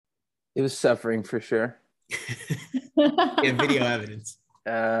It was suffering for sure. Yeah, video evidence.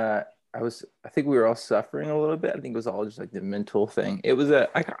 I think we were all suffering a little bit. I think it was all just like the mental thing.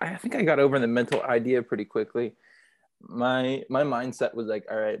 I think I got over the mental idea pretty quickly. My mindset was like,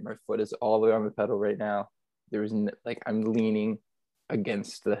 all right, my foot is all the way on the pedal right now. Like I'm leaning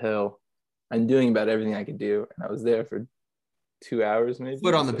against the hill. I'm doing about everything I could do, and I was there for 2 hours maybe.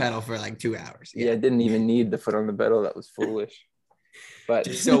 Foot on the So, pedal for like 2 hours. yeah, I Yeah. didn't even need the foot on the pedal. That was foolish. But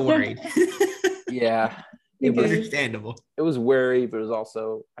Just so worried. yeah, it was Okay. Understandable. it was worry, but it was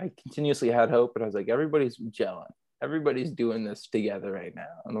also I continuously had hope, but I was like, everybody's gelling. Everybody's doing this together right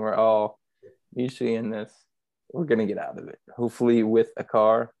now, and we're all mutually in this. We're gonna get out of it. Hopefully with a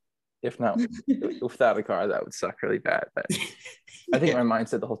car. If not without a car, that would suck really bad. But I think Yeah. my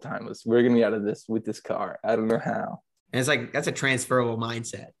mindset the whole time was we're gonna be out of this with this car. I don't know how. And it's like that's a transferable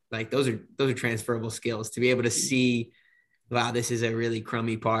mindset. Like those are transferable skills to be able to see, wow, this is a really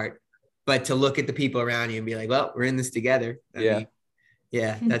crummy part. But to look at the people around you and be like, well, we're in this together. I Yeah. mean,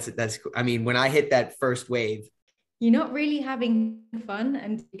 yeah, that's cool. I mean, when I hit that first wave, You're not really having fun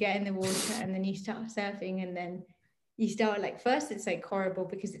and you get in the water and then you start surfing and then you start like first it's like horrible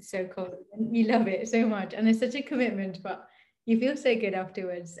because it's so cold and you love it so much and it's such a commitment, but you feel so good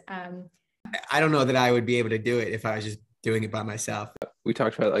afterwards. I don't know that I would be able to do it if I was just doing it by myself. We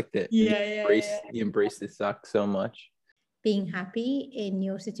talked about like the embrace the suck so much. Being happy in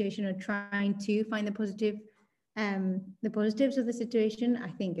your situation or trying to find the positives of the situation, I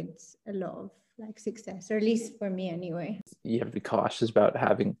think it's a lot of like success, or at least for me anyway. You have to be cautious about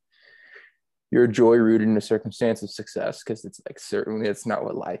having your joy rooted in a circumstance of success, because it's like certainly it's not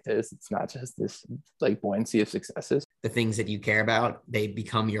what life is. It's not just this like buoyancy of successes. The things that you care about, they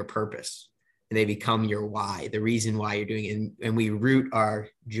become your purpose and they become your why, the reason why you're doing it. And we root our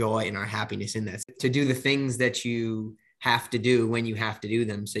joy and our happiness in that, to do the things that you have to do when you have to do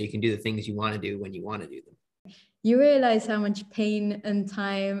them, so you can do the things you want to do when you want to do them. You realize how much pain and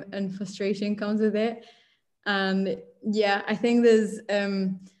time and frustration comes with it. And yeah, I think there's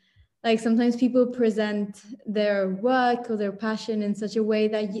like sometimes people present their work or their passion in such a way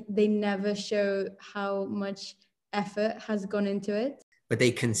that they never show how much effort has gone into it. But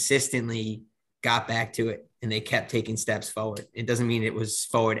they consistently got back to it and they kept taking steps forward. It doesn't mean it was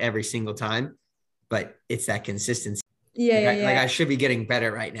forward every single time, but it's that consistency. Like I should be getting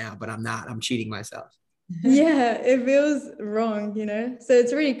better right now, but I'm not. I'm cheating myself. Yeah, it feels wrong, so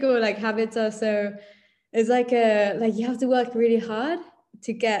it's really cool. Like habits are it's like you have to work really hard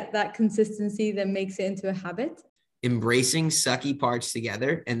to get that consistency that makes it into a habit. Embracing sucky parts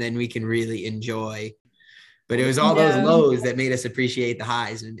together, and then we can really enjoy. But it was all those lows that made us appreciate the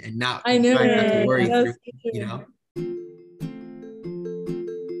highs and not, I know, not to worry through,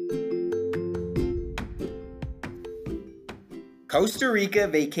 Costa Rica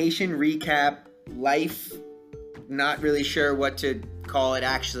vacation recap, life, not really sure what to call it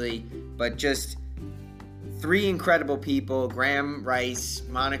actually, but just three incredible people, Graham Rice,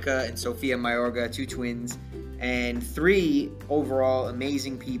 Monica and Sophia Mayorga, two twins, and three overall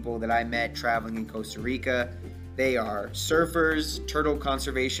amazing people that I met traveling in Costa Rica. They are surfers, turtle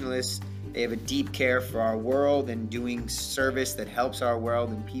conservationists. They have a deep care for our world and doing service that helps our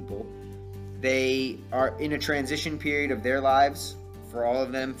world and people. They are in a transition period of their lives, for all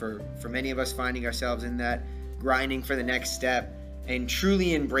of them, for many of us finding ourselves in that, grinding for the next step and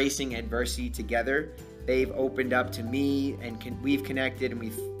truly embracing adversity together. They've opened up to me and we've connected, and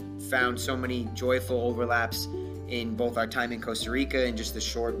we've found so many joyful overlaps in both our time in Costa Rica and just the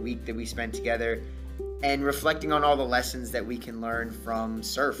short week that we spent together, and reflecting on all the lessons that we can learn from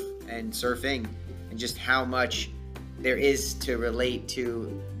surf and surfing, and just how much there is to relate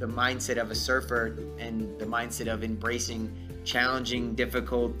to the mindset of a surfer and the mindset of embracing challenging,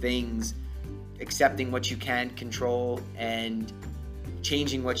 difficult things, accepting what you can't control and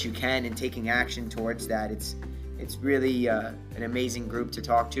changing what you can and taking action towards that. It's really an amazing group to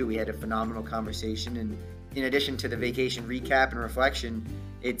talk to. We had a phenomenal conversation, and in addition to the vacation recap and reflection,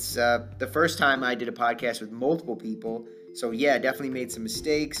 it's the first time I did a podcast with multiple people. So yeah, definitely made some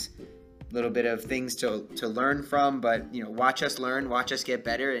mistakes, a little bit of things to learn from, but watch us learn, watch us get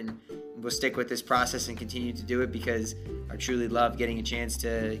better, and we'll stick with this process and continue to do it because I truly love getting a chance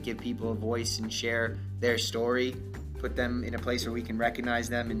to give people a voice and share their story, put them in a place where we can recognize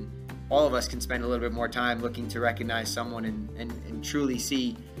them, and all of us can spend a little bit more time looking to recognize someone and truly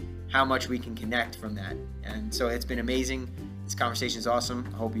see how much we can connect from that. And so it's been amazing. This conversation is awesome.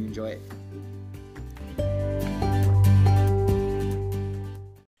 I hope you enjoy it.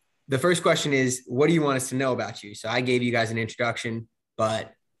 The first question is, what do you want us to know about you? So I gave you guys an introduction,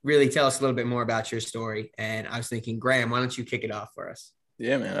 but really tell us a little bit more about your story. And I was thinking, Graham, why don't you kick it off for us?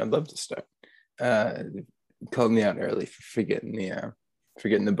 Yeah, man, I'd love to start. You called me out early for forgetting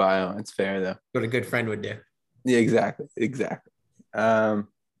the bio. It's fair though. What a good friend would do. Yeah, exactly. My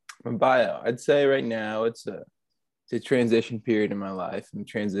bio, I'd say right now it's a transition period in my life. I'm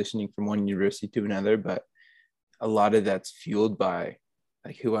transitioning from one university to another, but a lot of that's fueled by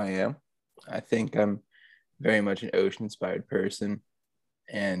like who I am. I think I'm very much an ocean inspired person,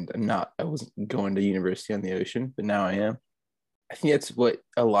 and I wasn't going to university on the ocean, but now I am. I think that's what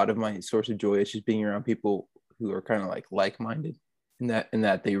a lot of my source of joy is, just being around people who are kind of like-minded, and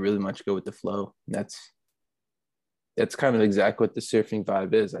that they really much go with the flow. And that's kind of exactly what the surfing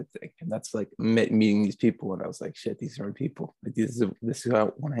vibe is, I think. And that's like meeting these people, and I was like, shit, these are people. Like this is who I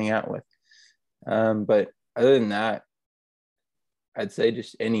want to hang out with. But other than that, I'd say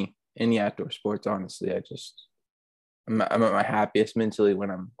just any outdoor sports. Honestly, I'm at my happiest mentally when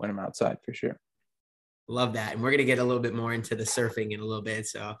I'm outside, for sure. Love that. And we're going to get a little bit more into the surfing in a little bit.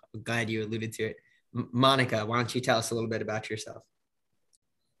 So I'm glad you alluded to it. Monica, why don't you tell us a little bit about yourself?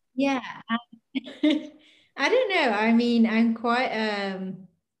 Yeah. I don't know. I mean, I'm quite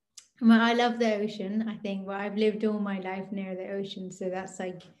well, I love the ocean. I think, well, I've lived all my life near the ocean, so that's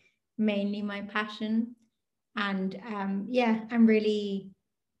like mainly my passion. And yeah, I really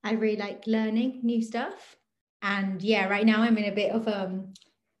like learning new stuff. And yeah, right now I'm in a bit of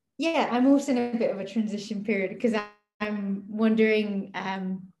yeah, I'm also in a bit of a transition period because I'm wondering,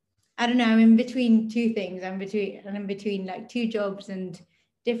 I don't know, I'm in between two things. I'm in between like two jobs and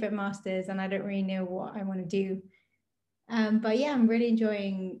different masters, and I don't really know what I want to do. But yeah, I'm really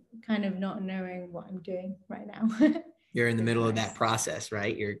enjoying kind of not knowing what I'm doing right now. You're in the middle of that process,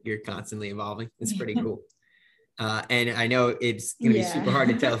 right? You're constantly evolving. It's pretty cool. And I know it's going to be super hard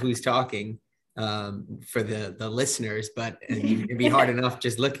to tell who's talking for the listeners, but it'd be hard enough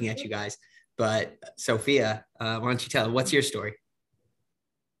just looking at you guys. But Sophia, why don't you tell what's your story?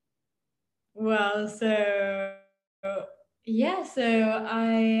 Well, so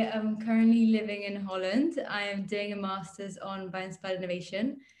I am currently living in Holland. I am doing a master's on bio-inspired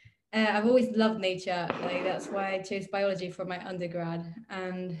innovation. I've always loved nature. Like that's why I chose biology for my undergrad.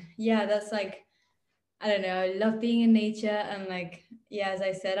 And yeah, that's like, I don't know, I love being in nature. And like, yeah, as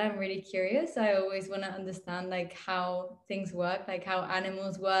I said, I'm really curious. I always want to understand like how things work, like how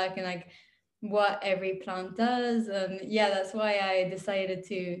animals work and like what every plant does. And yeah, that's why I decided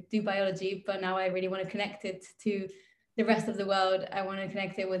to do biology. But now I really want to connect it to the rest of the world. I want to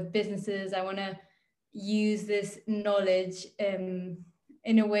connect it with businesses. I want to use this knowledge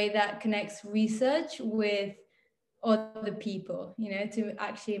in a way that connects research with other people, you know, to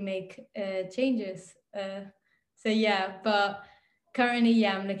actually make changes. So yeah, but currently,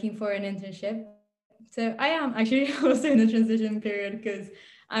 yeah, I'm looking for an internship. So I am actually also in a transition period because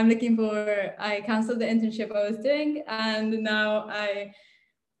I canceled the internship I was doing, and now I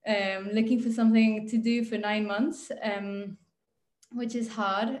am looking for something to do for 9 months, which is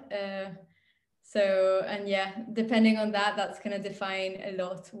hard. So, and yeah, depending on that, that's going to define a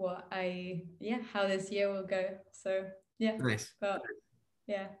lot how this year will go. So yeah. Nice. But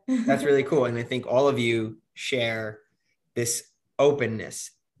yeah. That's really cool. And I think all of you share this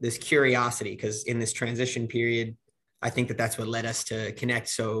openness, this curiosity, because in this transition period, I think that's what led us to connect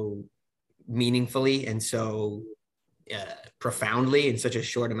so meaningfully and so profoundly in such a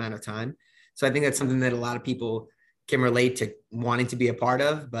short amount of time. So I think that's something that a lot of people can relate to wanting to be a part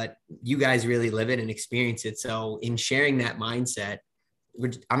of, but you guys really live it and experience it. So in sharing that mindset,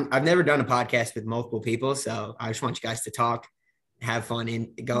 I've never done a podcast with multiple people, so I just want you guys to talk, have fun, and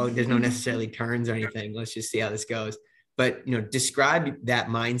go. There's no necessarily turns or anything. Let's just see how this goes. But, you know, describe that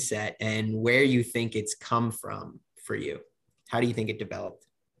mindset and where you think it's come from for you. How do you think it developed?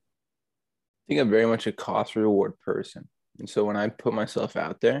 I think I'm very much a cost reward person. And so when I put myself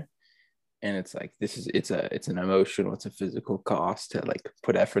out there and it's like, it's an emotional, it's a physical cost to like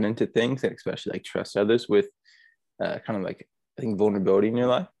put effort into things and especially like trust others with kind of like, I think vulnerability in your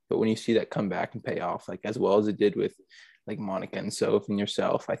life. But when you see that come back and pay off, like as well as it did with like Monica and Soph and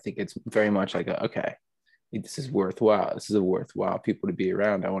yourself, I think it's very much like, okay, this is worthwhile. This is a worthwhile people to be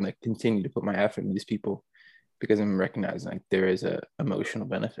around. I want to continue to put my effort into these people because I'm recognizing like there is a emotional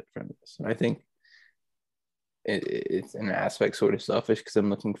benefit from this. And I think it's in an aspect sort of selfish because I'm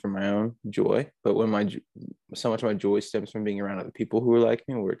looking for my own joy. But when so much of my joy stems from being around other people who are like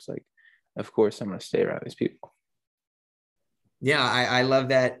me, where it's like, of course, I'm going to stay around these people. Yeah, I love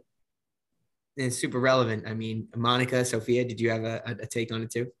that. It's super relevant. I mean, Monica, Sophia, did you have a take on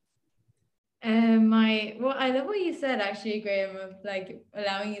it too? I love what you said actually, Graham, of like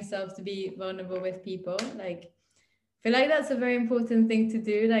allowing yourself to be vulnerable with people. Like, I feel like that's a very important thing to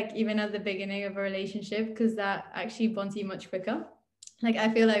do, like even at the beginning of a relationship, because that actually bonds you much quicker. like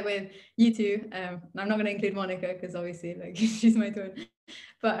I feel like with you two, I'm not going to include Monica because obviously like she's my twin,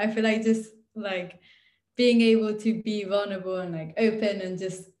 but I feel like just like being able to be vulnerable and like open and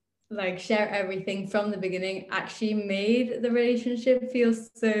just like share everything from the beginning actually made the relationship feel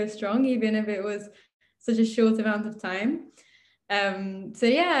so strong, even if it was such a short amount of time. So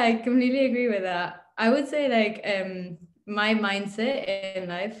yeah, I completely agree with that. I would say like my mindset in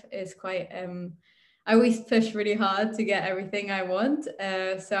life is quite I always push really hard to get everything I want.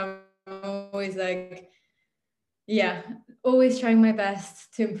 So I'm always like, yeah, always trying my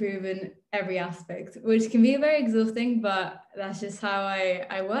best to improve in every aspect, which can be very exhausting, but that's just how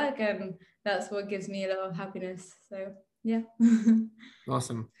I work, and that's what gives me a lot of happiness. So yeah.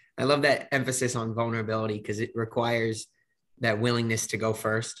 Awesome. I love that emphasis on vulnerability because it requires that willingness to go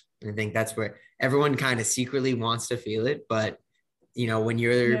first. And I think that's where everyone kind of secretly wants to feel it. But, you know, when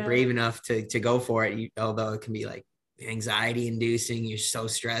you're brave enough to go for it, although it can be like anxiety inducing, you're so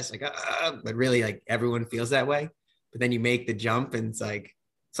stressed, like, but really like everyone feels that way. But then you make the jump and it's like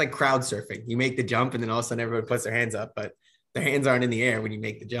crowd surfing. You make the jump and then all of a sudden everyone puts their hands up, but their hands aren't in the air when you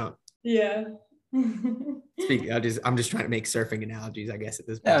make the jump. Yeah. I'm just trying to make surfing analogies, I guess, at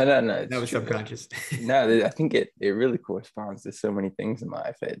this point. No. That was subconscious. No, I think it really corresponds to so many things in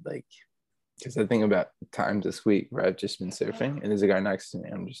life. Like, because I think about times this week where I've just been surfing and there's a guy next to me.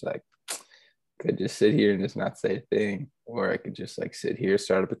 I'm just like, could just sit here and just not say a thing, or I could just like sit here,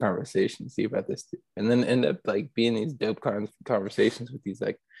 start up a conversation, see about this, and then end up like being these dope conversations with these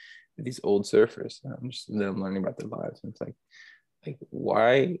old surfers. Then I'm learning about their lives, and it's like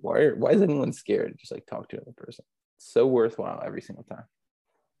why is anyone scared to just like talk to another person? It's so worthwhile every single time.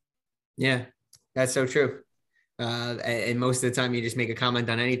 Yeah, that's so true. And most of the time you just make a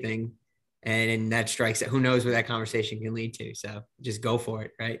comment on anything and that strikes it. Who knows where that conversation can lead to? So just go for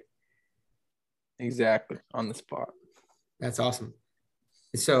it, right? Exactly, on the spot. That's awesome.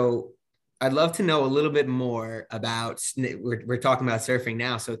 So I'd love to know a little bit more about, we're talking about surfing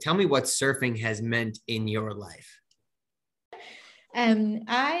now. So tell me what surfing has meant in your life.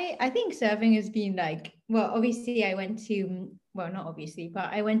 I think surfing has been like, well, obviously I went to, well, not obviously,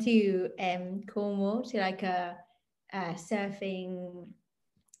 but I went to Cornwall to like a surfing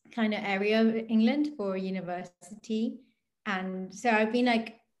kind of area of England for university. And so I've been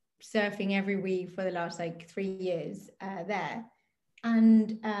like surfing every week for the last like 3 years there.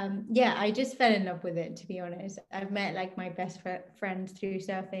 And yeah, I just fell in love with it, to be honest. I've met like my best friends through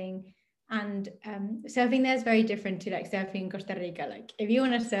surfing. And surfing there is very different to like surfing in Costa Rica. Like if you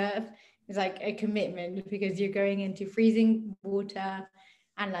want to surf, it's like a commitment because you're going into freezing water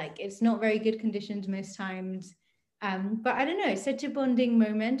and like it's not very good conditions most times. But I don't know, it's such a bonding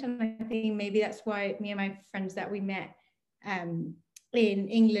moment. And I think maybe that's why me and my friends that we met in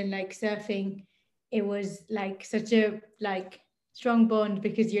England, like surfing, it was like such a like strong bond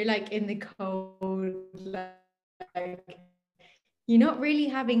because you're like in the cold, like you're not really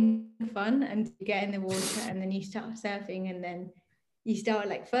having fun and you get in the water and then you start surfing and then you start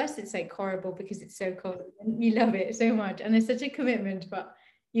like, first it's like horrible because it's so cold and you love it so much and it's such a commitment, but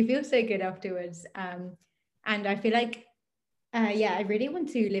you feel so good afterwards. And I feel like yeah, I really want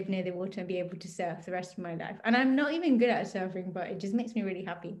to live near the water and be able to surf the rest of my life. And I'm not even good at surfing, but it just makes me really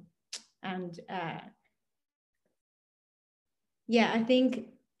happy. And yeah, I think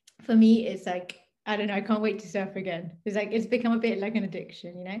for me it's like, I don't know, I can't wait to surf again. It's like it's become a bit like an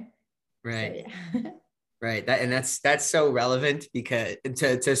addiction, you know? Right. So, yeah. Right. That's so relevant because to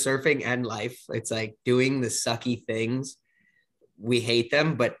surfing and life, it's like doing the sucky things. We hate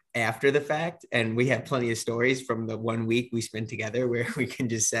them, but after the fact, and we have plenty of stories from the 1 week we spent together where we can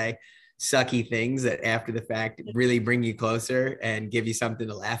just say sucky things that after the fact really bring you closer and give you something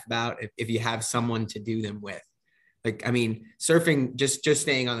to laugh about if you have someone to do them with. Like, I mean, surfing, just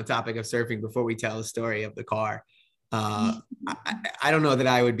staying on the topic of surfing before we tell the story of the car. I don't know that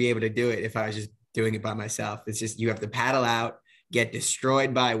I would be able to do it if I was just doing it by myself. It's just, you have to paddle out, get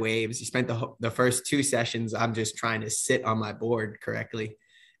destroyed by waves. You spent the first 2 sessions, I'm just trying to sit on my board correctly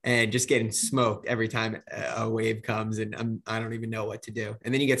and just getting smoked every time a wave comes. And I don't even know what to do.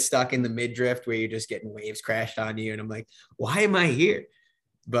 And then you get stuck in the mid drift where you're just getting waves crashed on you. And I'm like, why am I here?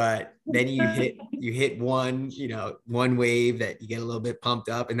 But then you hit one wave that you get a little bit pumped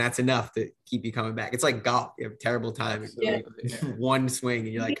up and that's enough to keep you coming back. It's like golf. You have a terrible time. Yeah. One swing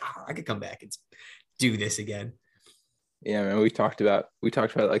and you're like, oh, I could come back and do this again. Yeah, man, we talked about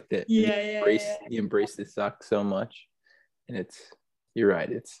like the embrace the suck so much. And you're right.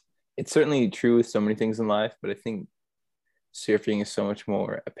 It's certainly true with so many things in life, but I think surfing is so much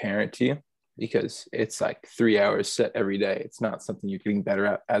more apparent to you because it's like 3 hours set every day. It's not something you're getting better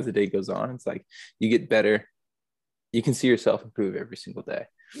at as the day goes on. It's like you get better you can see yourself improve every single day.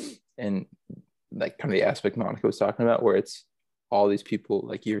 And like kind of the aspect Monica was talking about, where it's all these people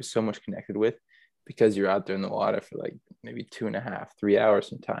like you're so much connected with because you're out there in the water for like maybe 2.5, 3 hours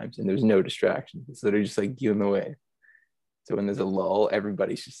sometimes, and there's no distractions. It's literally just like you and the wave. So when there's a lull,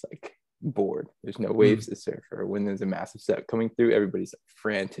 everybody's just like bored. There's no waves to surf. Or when there's a massive set coming through, everybody's like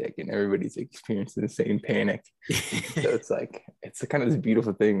frantic and everybody's like experiencing the same panic. So it's a kind of this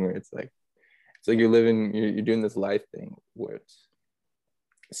beautiful thing where it's like you're doing this life thing where it's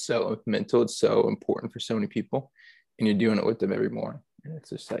so mental, it's so important for so many people, and you're doing it with them every morning. And it's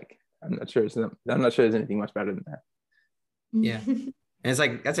just like I'm not sure there's anything much better than that. Yeah. And it's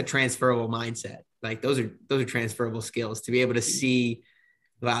like that's a transferable mindset. Like those are transferable skills to be able to see,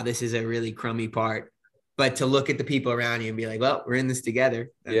 wow, this is a really crummy part, but to look at the people around you and be like, well, we're in this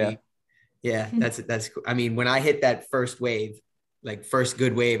together. I mean, that's cool. I mean, when I hit that first wave, like first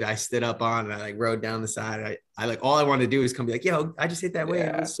good wave, I stood up on and I like rode down the side. I like all I wanted to do is come be like, yo, I just hit that wave.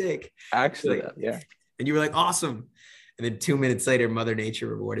 It was sick. Actually, like, yeah. And you were like, awesome. And then 2 minutes later, Mother Nature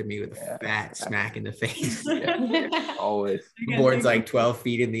rewarded me with a fat smack in the face. Always. The board's like 12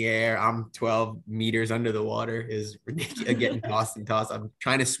 feet in the air. I'm 12 meters under the water. Is ridiculous. Getting tossed and tossed. I'm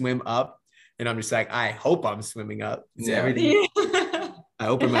trying to swim up, and I'm just like, I hope I'm swimming up. It's everything. I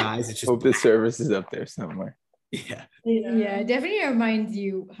open my eyes. It's just hope the service is up there somewhere. Yeah. Yeah, definitely reminds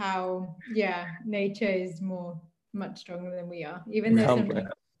you how nature is much stronger than we are. Even though humbling.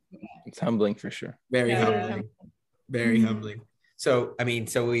 It's humbling for sure. Very humbling. Very humbling. So, I mean,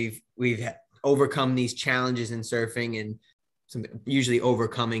 so we've overcome these challenges in surfing, and usually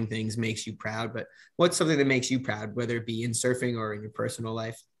overcoming things makes you proud, but what's something that makes you proud, whether it be in surfing or in your personal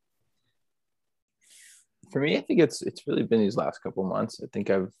life? For me, I think it's really been these last couple of months. I think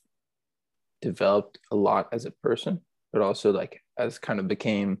I've developed a lot as a person, but also like as kind of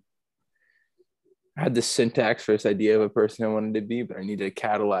I had this syntax for this idea of a person I wanted to be, but I needed a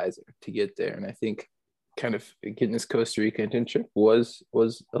catalyzer to get there. And I think kind of getting this Costa Rica internship was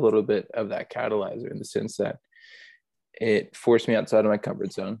a little bit of that catalyzer, in the sense that it forced me outside of my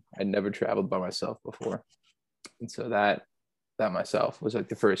comfort zone. I'd never traveled by myself before. And so that myself was like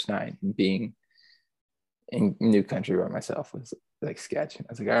the first night being in new country by myself was like sketch. I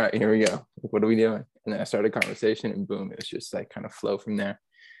was like, all right, here we go. What are we doing? And then I started a conversation, and boom, it was just like kind of flow from there.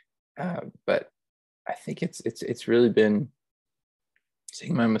 But I think it's really been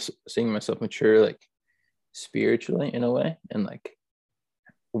seeing myself mature, like spiritually in a way, and like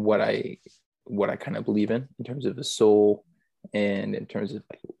what I kind of believe in terms of the soul, and in terms of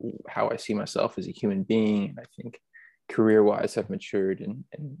like how I see myself as a human being. And I think career-wise I've matured, and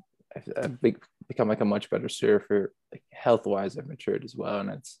I've become like a much better surfer. Like health-wise I've matured as well,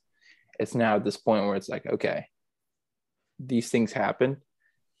 and it's now at this point where it's like, okay, these things happen,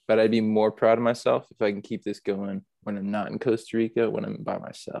 but I'd be more proud of myself if I can keep this going when I'm not in Costa Rica, when I'm by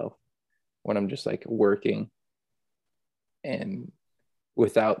myself, when I'm just like working and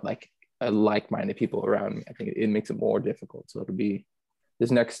without like like-minded people around me. I think it makes it more difficult. So it'll be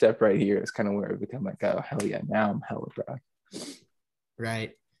this next step right here is kind of where I become like, oh, hell yeah, now I'm hella proud.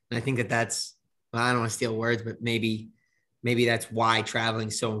 Right. And I think that's, well, I don't want to steal words, but maybe that's why traveling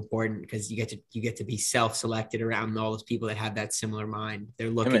is so important, because you get to be self-selected around all those people that have that similar mind. They're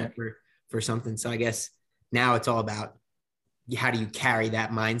looking for something. So I guess now it's all about how do you carry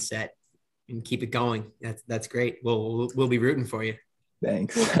that mindset and keep it going. That's great. We'll be rooting for you.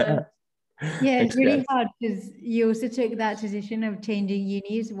 Thanks. Yeah, it's really hard because you also took that decision of changing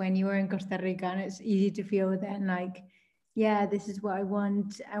unis when you were in Costa Rica, and it's easy to feel then like, yeah, this is what I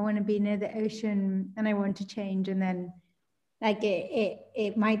want. I want to be near the ocean and I want to change. And then like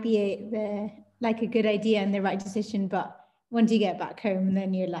it might be a good idea and the right decision, but once you get back home,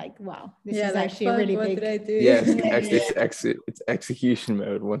 then you're like, wow, this is like, actually a really big. Did I do? Yeah, it's execution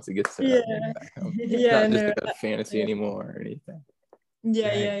mode once it gets started. Back home. It's not just a fantasy anymore or anything.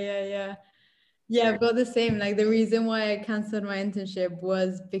 Yeah, I've got the same. Like the reason why I canceled my internship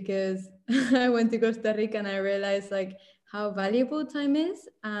was because I went to Costa Rica and I realized like how valuable time is.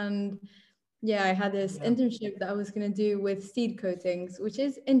 And yeah, I had this internship that I was going to do with seed coatings, which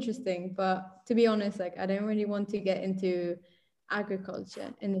is interesting. But to be honest, like I don't really want to get into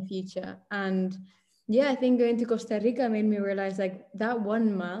agriculture in the future. And yeah, I think going to Costa Rica made me realize like that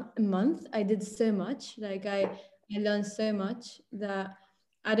 1 month, I did so much. Like I learned so much that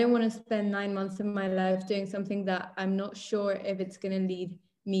I don't want to spend 9 months of my life doing something that I'm not sure if it's going to lead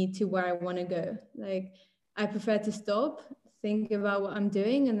me to where I want to go. Like I prefer to stop, think about what I'm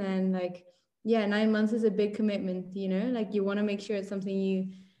doing, and then like, yeah, 9 months is a big commitment, you know, like you want to make sure it's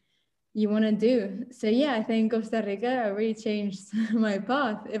something you want to do. So yeah, I think Costa Rica really changed my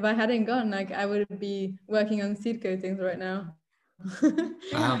path. If I hadn't gone, like I would be working on seed coatings right now.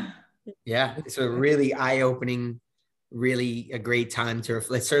 Wow. Yeah. It's a really eye-opening, really a great time to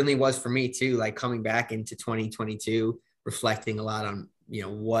reflect. It certainly was for me too, like coming back into 2022, reflecting a lot on, you know,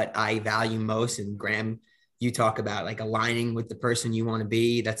 what I value most. And Graham, you talk about like aligning with the person you want to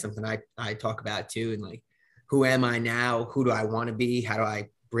be. That's something I talk about too. And like, who am I now? Who do I want to be? How do I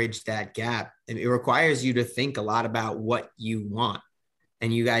bridge that gap? And it requires you to think a lot about what you want.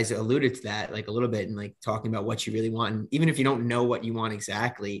 And you guys alluded to that like a little bit and like talking about what you really want. And even if you don't know what you want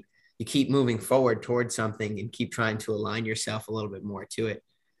exactly, you keep moving forward towards something and keep trying to align yourself a little bit more to it.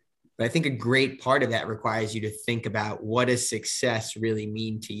 But I think a great part of that requires you to think about what does success really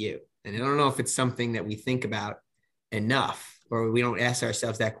mean to you? And I don't know if it's something that we think about enough, or we don't ask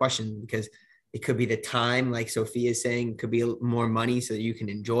ourselves that question, because it could be the time, like Sophia is saying, it could be more money so that you can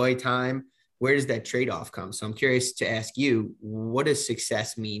enjoy time. Where does that trade-off come? So I'm curious to ask you, what does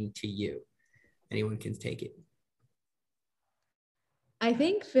success mean to you? Anyone can take it. I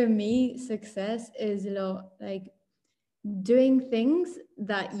think for me, success is a lot like doing things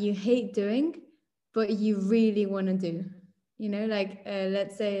that you hate doing, but you really want to do. You know, like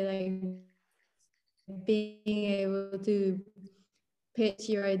let's say like being able to pitch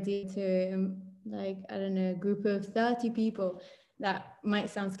your idea to like, I don't know, a group of 30 people. That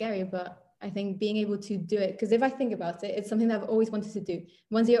might sound scary, but I think being able to do it, because if I think about it, it's something that I've always wanted to do.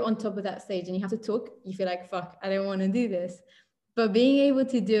 Once you're on top of that stage and you have to talk, you feel like, fuck, I don't want to do this. But being able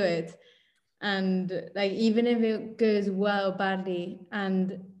to do it, and like, even if it goes well, badly,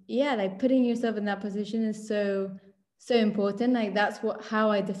 and yeah, like putting yourself in that position is so important. Like that's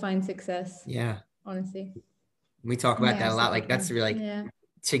how I define success. Yeah. Honestly. We talk about that a lot. Like that's really like, yeah,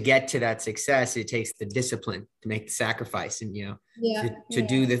 to get to that success, it takes the discipline to make the sacrifice and, you know, to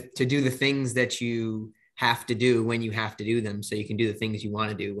do the things that you have to do when you have to do them, so you can do the things you want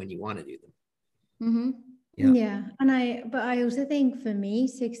to do when you want to do them. Yeah. And I also think for me,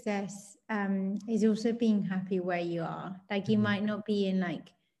 success is also being happy where you are. Like you might not be in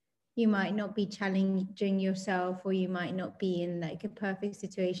you might not be challenging yourself, or you might not be in like a perfect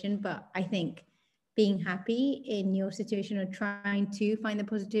situation, but I think being happy in your situation or trying to find the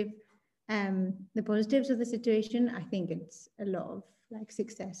positives of the situation, I think it's a lot of like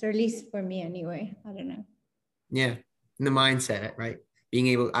success, or at least for me anyway. I don't know. Yeah. And the mindset, right? Being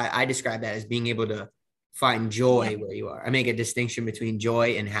able, I describe that as being able to find joy where you are. I make a distinction between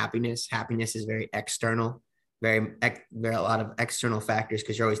joy and happiness. Happiness is very external, very a lot of external factors,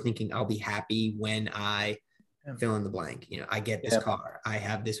 because you're always thinking, I'll be happy when I fill in the blank. You know, I get this car, I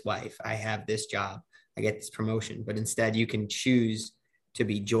have this wife, I have this job, I get this promotion. But instead, you can choose to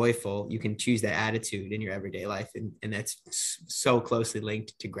be joyful. You can choose that attitude in your everyday life. And that's so closely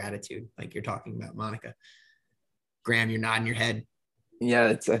linked to gratitude, like you're talking about, Monica. Graham, you're nodding your head.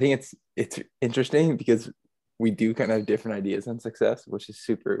 Yeah, I think it's interesting because we do kind of have different ideas on success, which is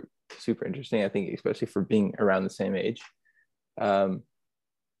super, super interesting. I think, especially for being around the same age. I've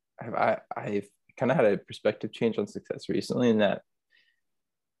kind of had a perspective change on success recently, in that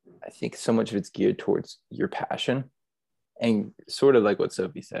I think so much of it's geared towards your passion, and sort of like what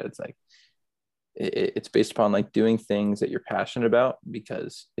Sophie said, it's like it's based upon like doing things that you're passionate about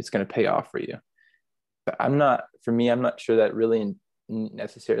because it's going to pay off for you. But I'm not sure that really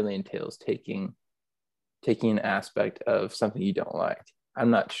necessarily entails taking an aspect of something you don't like.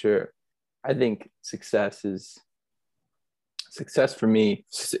 I'm not sure. I think success for me,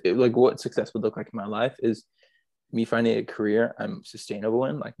 like what success would look like in my life is me finding a career I'm sustainable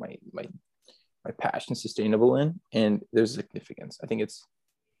in, like my passion sustainable in, and there's significance. I think it's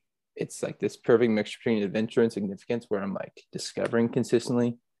like this perfect mixture between adventure and significance, where I'm like discovering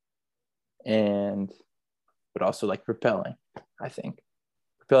consistently, but also like propelling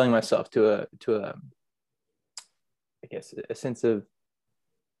myself to a I guess a sense of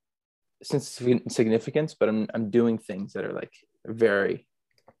significance, but I'm doing things that are like very,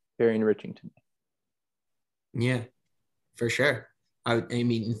 very enriching to me. Yeah, for sure. I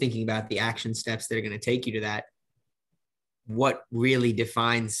mean, thinking about the action steps that are going to take you to that, what really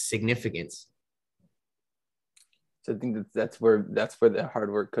defines significance? So I think that's where the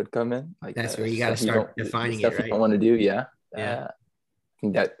hard work could come in. Like that's where you got to start defining stuff it, right? You don't want to do. Yeah. Yeah. I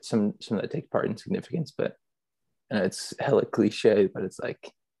think that some that take part in significance, but it's hella cliche, but it's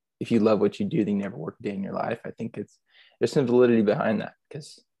like, if you love what you do, then you never work a day in your life. I think there's some validity behind that,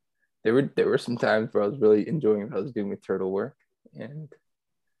 because there were some times where I was really enjoying what I was doing with turtle work, and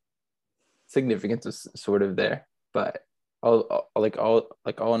significance is sort of there. But all in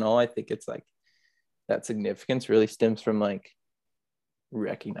all, I think it's like that significance really stems from like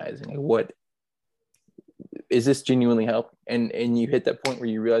recognizing like, what is this genuinely helping? And you hit that point where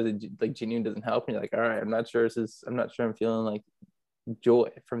you realize that like genuine doesn't help, and you're like, all right, I'm not sure I'm feeling like joy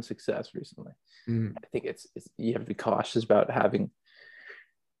from success recently. I think it's you have to be cautious about having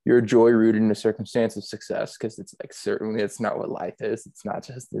your joy rooted in a circumstance of success, because it's like, certainly it's not what life is. It's not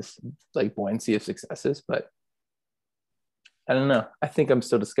just this like buoyancy of successes. But I don't know, I think I'm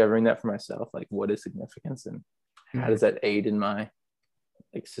still discovering that for myself, like what is significance and how does that aid in my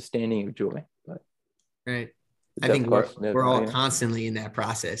like sustaining of joy. But right, I think we're all constantly in that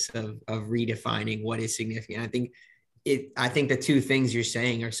process of redefining what is significant. I think the two things you're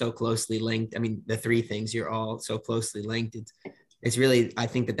saying are so closely linked. I mean, the three things, you're all so closely linked. It's really, I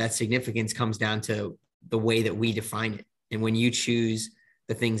think that significance comes down to the way that we define it. And when you choose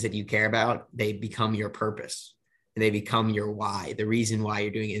the things that you care about, they become your purpose. They become your why, the reason why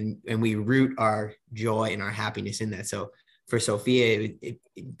you're doing it. And we root our joy and our happiness in that. So for Sophia, it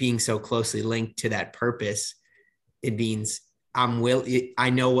being so closely linked to that purpose, it means I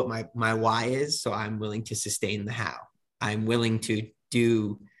know what my why is, so I'm willing to sustain the how. I'm willing to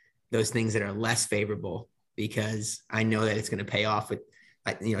do those things that are less favorable because I know that it's going to pay off with,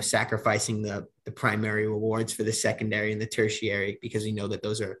 sacrificing the primary rewards for the secondary and the tertiary, because we know that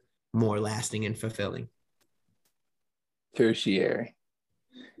those are more lasting and fulfilling. Tertiary.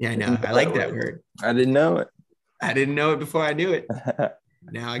 Yeah, I know. I like that word. I didn't know it. I didn't know it before I knew it.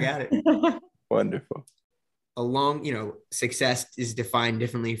 Now I got it. Wonderful. Success is defined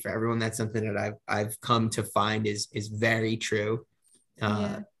differently for everyone. That's something that I've come to find is very true.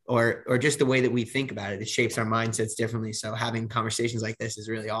 Or just the way that we think about it shapes our mindsets differently. So having conversations like this is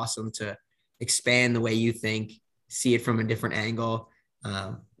really awesome to expand the way you think, see it from a different angle.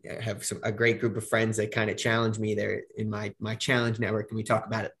 I have a great group of friends that kind of challenge me there in my challenge network. And we talk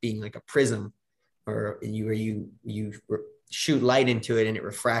about it being like a prism, or you shoot light into it and it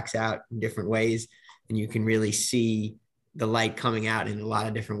refracts out in different ways. And you can really see the light coming out in a lot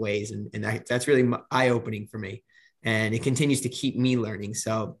of different ways. And that's really eye-opening for me. And it continues to keep me learning.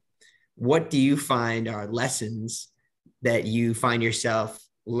 So what do you find are lessons that you find yourself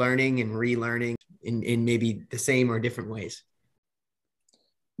learning and relearning in maybe the same or different ways?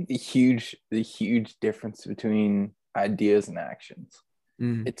 The huge difference between ideas and actions.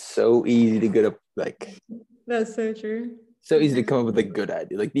 It's so easy to get up, like, that's so true. So easy to come up with a good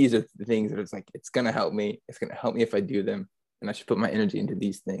idea. Like, these are the things that it's like, it's going to help me. It's going to help me if I do them. And I should put my energy into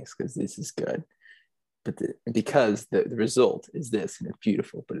these things because this is good. But because the result is this, and it's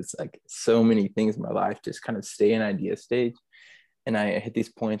beautiful. But it's like so many things in my life just kind of stay in idea stage. And I hit these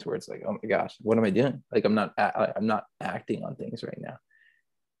points where it's like, oh my gosh, what am I doing? Like, I'm not acting on things right now.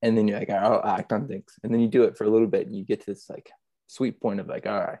 And then you're like, I'll act on things. And then you do it for a little bit and you get to this like sweet point of like,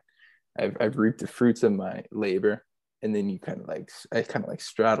 all right, I've reaped the fruits of my labor. And then I kind of like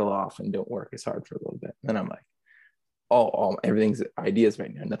straddle off and don't work as hard for a little bit. And I'm like, everything's ideas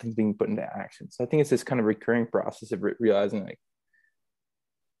right now. Nothing's being put into action. So I think it's this kind of recurring process of realizing, like,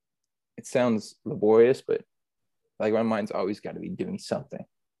 it sounds laborious, but like my mind's always got to be doing something.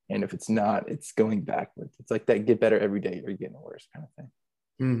 And if it's not, it's going backwards. It's like that get better every day or getting worse kind of thing.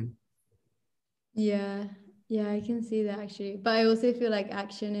 Yeah, I can see that actually. But I also feel like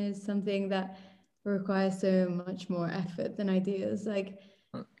action is something that requires so much more effort than ideas. Like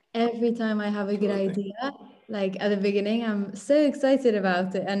every time I have a good idea, like at the beginning, I'm so excited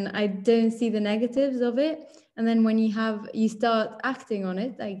about it and I don't see the negatives of it. And then when you start acting on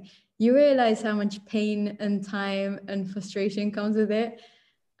it, like you realize how much pain and time and frustration comes with it.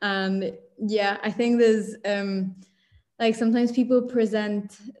 And yeah, I think there's like sometimes people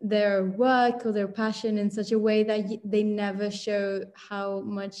present their work or their passion in such a way that they never show how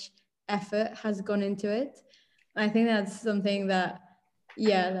much effort has gone into it. I think that's something that,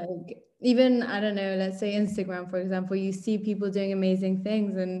 like even, I don't know, let's say Instagram, for example, you see people doing amazing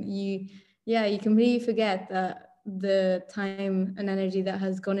things and you completely forget that the time and energy that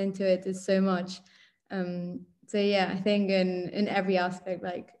has gone into it is so much. So yeah, I think in every aspect,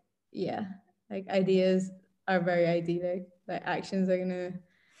 like ideas are very idyllic, like actions are gonna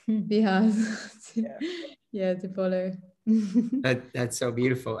be hard to follow. That's so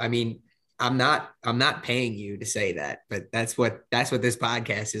beautiful. I mean, I'm not paying you to say that, but that's what this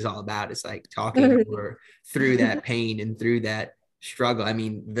podcast is all about. It's like talking through that pain and through that struggle. I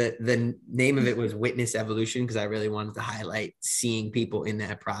mean, the name of it was Witness Evolution because I really wanted to highlight seeing people in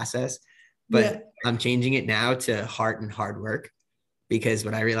that process. But I'm changing it now to heart and hard work, because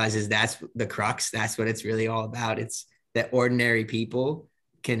what I realize is that's the crux. That's what it's really all about. It's that ordinary people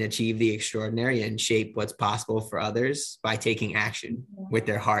can achieve the extraordinary and shape what's possible for others by taking action with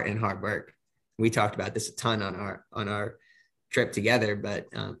their heart and hard work. We talked about this a ton on our trip together, but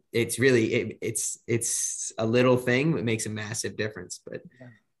it's really, it's a little thing that makes a massive difference. But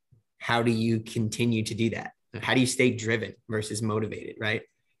how do you continue to do that? How do you stay driven versus motivated, right?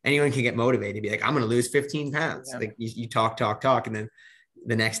 Anyone can get motivated, be like, I'm going to lose 15 pounds. Yeah. Like you talk. And then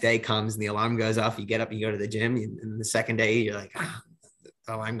the next day comes and the alarm goes off. You get up, you go to the gym. And the second day you're like,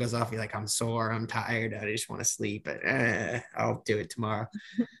 the alarm goes off. You're like, I'm sore. I'm tired. I just want to sleep, but I'll do it tomorrow.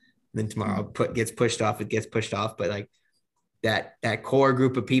 Then tomorrow gets pushed off. It gets pushed off. But like that core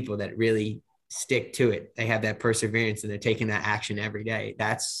group of people that really stick to it, they have that perseverance and they're taking that action every day.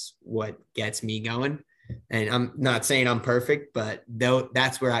 That's what gets me going. And I'm not saying I'm perfect, but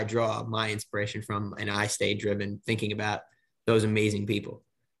that's where I draw my inspiration from. And I stay driven thinking about those amazing people.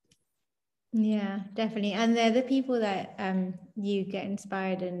 Yeah, definitely. And they're the people that you get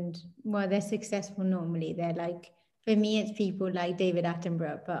inspired and, well, they're successful normally. They're like, for me, it's people like David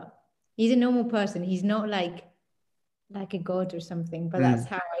Attenborough, but he's a normal person. He's not like a god or something, but that's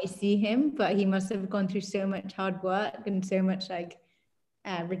how I see him. But he must have gone through so much hard work and so much like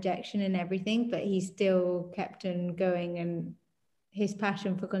rejection and everything, but he still kept on going, and his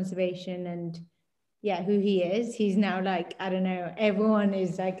passion for conservation and who he is, he's now like, I don't know, everyone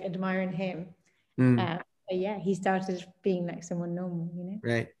is like admiring him. But yeah, he started being like someone normal, you know.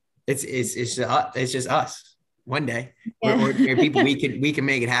 Right. It's just us. One day we're ordinary people. We can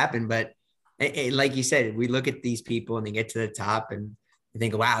make it happen. But like you said, we look at these people and they get to the top and you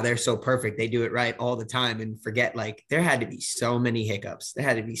think, wow, they're so perfect. They do it right all the time, and forget like there had to be so many hiccups. There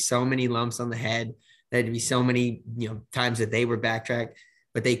had to be so many lumps on the head. There had to be so many, times that they were backtracked,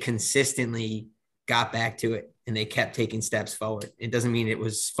 but they consistently got back to it and they kept taking steps forward. It doesn't mean it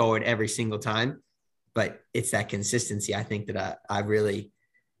was forward every single time, but it's that consistency. I think that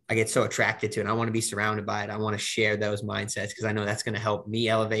I get so attracted to, and I want to be surrounded by it. I want to share those mindsets because I know that's going to help me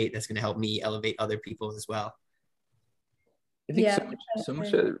elevate. That's going to help me elevate other people as well. I think so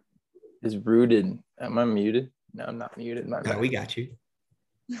much is rooted. Am I muted? No, I'm not muted. No, we got you.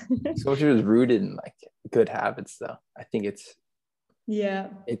 So much is rooted in like good habits, though. I think it's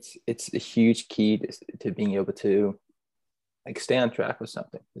a huge key to being able to like stay on track with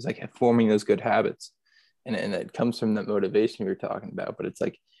something. It's like forming those good habits, and it comes from that motivation we were talking about. But it's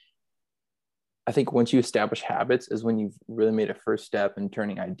like, I think once you establish habits is when you've really made a first step in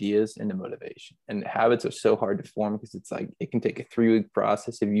turning ideas into motivation. And habits are so hard to form because it's like, it can take a 3-week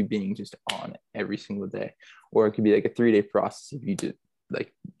process of you being just on it every single day. Or it could be like a 3-day process of you just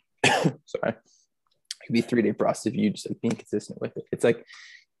like, sorry, it could be a 3-day process of you just like being consistent with it. It's like,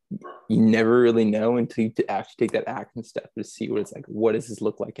 you never really know until you actually take that action step to see what it's like. What does this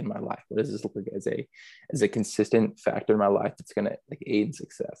look like in my life? What does this look like as a consistent factor in my life that's going to like aid in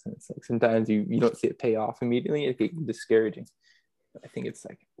success? And it's like sometimes you don't see it pay off immediately. It can be discouraging. I think it's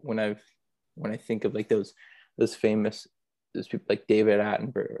like when I think of like those famous people like David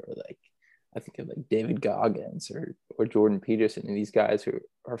Attenborough, or like I think of like David Goggins or Jordan Peterson, and these guys who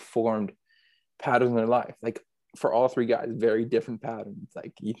are formed patterns in their life. Like for all three guys, very different patterns.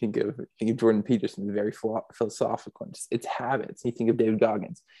 Like you think of Jordan Peterson, very philosophical. It's habits. You think of David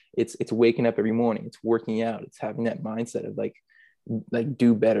Goggins, it's waking up every morning, it's working out, it's having that mindset of like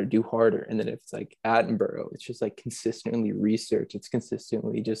do better, do harder. And then if it's like Attenborough, it's just like consistently research. It's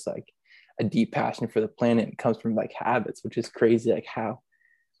consistently just like a deep passion for the planet. It comes from like habits, which is crazy. Like how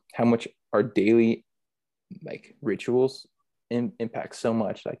much our daily like rituals impact so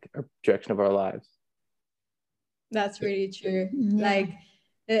much like our direction of our lives. That's really true. Like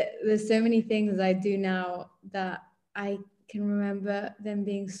there's so many things I do now that I can remember them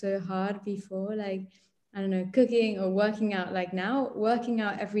being so hard before. Like, I don't know, cooking or working out. Like now working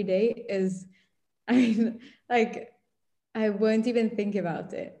out every day is, I mean, like I won't even think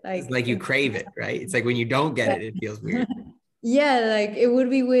about it. Like, it's like you crave it, right? It's like when you don't get it, it feels weird. Yeah, like it would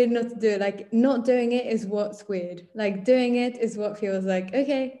be weird not to do it. Like not doing it is what's weird. Like doing it is what feels like,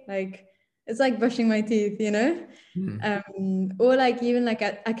 okay, like it's like brushing my teeth, you know? Or like even like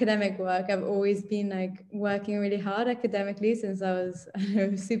academic work. I've always been like working really hard academically since I was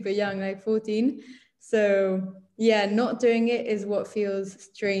super young, like 14. So yeah, not doing it is what feels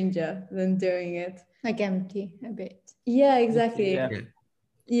stranger than doing it. Like empty a bit. Yeah, exactly.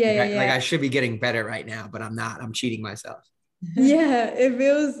 Yeah. Like I should be getting better right now, but I'm not. I'm cheating myself. Yeah, it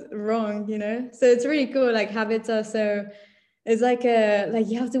feels wrong, you know? So it's really cool. Like habits are so, it's like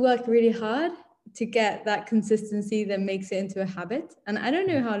you have to work really hard to get that consistency that makes it into a habit. And I don't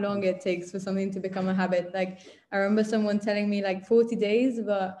know how long it takes for something to become a habit. Like I remember someone telling me like 40 days,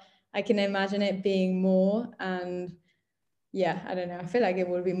 but I can imagine it being more. And yeah, I don't know. I feel like it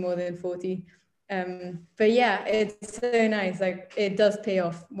will be more than 40. But yeah, it's so nice. Like it does pay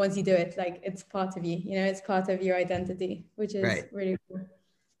off once you do it. Like it's part of you, you know, it's part of your identity, which is Right. really cool.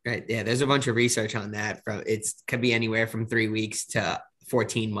 Right. Yeah. There's a bunch of research on that. Could be anywhere from 3 weeks to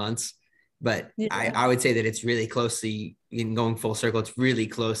 14 months. But Yeah. I would say that it's really closely, in going full circle, it's really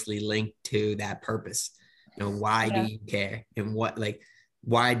closely linked to that purpose. You know, why do you care? And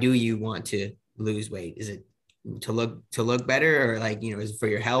why do you want to lose weight? Is it to look better, or like, you know, is it for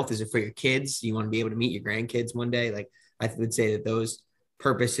your health? Is it for your kids? You want to be able to meet your grandkids one day? Like, I would say that those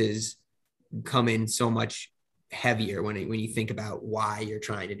purposes come in so much heavier when you think about why you're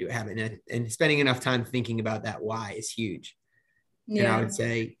trying to do a habit, and spending enough time thinking about that why is huge. Yeah. And I would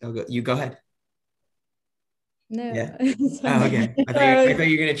say, you go ahead. No. Yeah. Oh, okay. I thought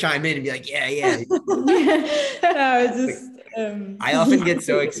you were gonna chime in and be like, yeah. No, it's just. I often get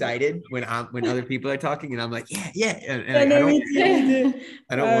so excited when other people are talking, and I'm like, yeah, and I don't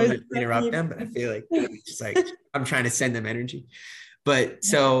want to interrupt them, but I feel like it's just like I'm trying to send them energy. But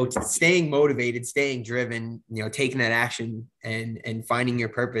so staying motivated, staying driven, you know, taking that action and finding your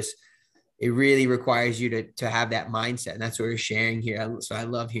purpose, it really requires you to have that mindset. And that's what we're sharing here. So I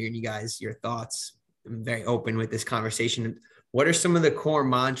love hearing you guys, your thoughts. I'm very open with this conversation. What are some of the core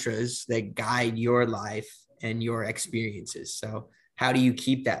mantras that guide your life and your experiences? So how do you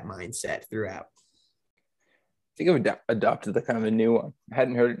keep that mindset throughout? I think I've adopted the kind of a new one. I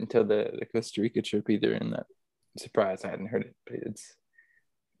hadn't heard it until the Costa Rica trip either, and that surprised I hadn't heard it. But it's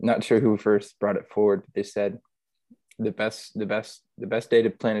not sure who first brought it forward. But they said the best day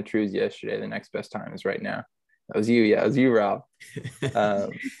to plan a true is yesterday. The next best time is right now. That was you. Yeah, it was you, Rob.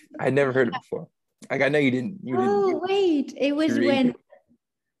 I'd never heard it before. Like, I know you didn't. Wait, it was when.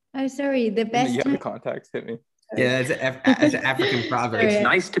 Oh, sorry. The best. You have the context. Hit me. Yeah, it's an African proverb. It's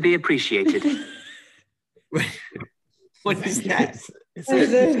nice to be appreciated. What is that? I'm so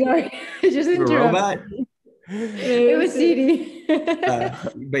sorry. I just A robot? It was CD.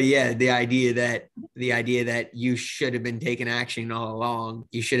 But yeah, the idea that you should have been taking action all along,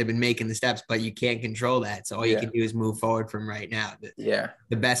 you should have been making the steps, but you can't control that. So all you can do is move forward from right now.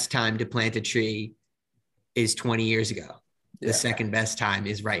 The best time to plant a tree is 20 years ago. The second best time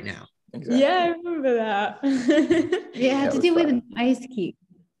is right now. Exactly. Yeah, I remember that. You had to do with an ice cube.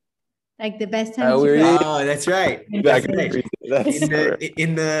 Like the best time. Oh, that's right. Exactly. That's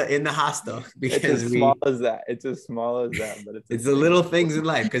in the hostel, because it's as small as that. It's as small as that, but it's the little things in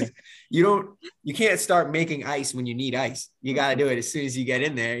life, because you can't start making ice when you need ice. You got to do it as soon as you get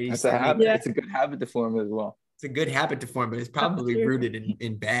in there. It's a habit. It's a good habit to form as well. It's a good habit to form, but it's probably rooted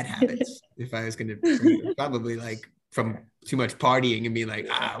in bad habits. If I was going to probably like from too much partying and being like,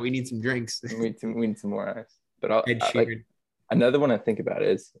 we need some drinks. We need some more ice. But another one I think about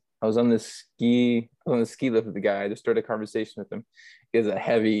is I was on the ski lift with the guy. I just started a conversation with him. He was a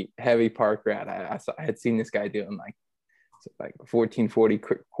heavy park rat. I had seen this guy doing like 1440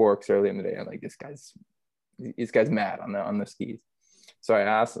 corks early in the day. I'm like, this guy's mad on the skis. So I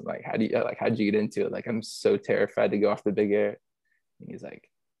asked him, like, how'd you get into it? Like, I'm so terrified to go off the big air. And he's like,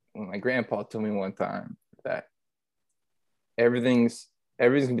 well, my grandpa told me one time that everything's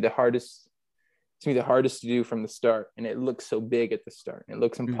gonna be the hardest. It's gonna be the hardest to do from the start, and it looks so big at the start, and it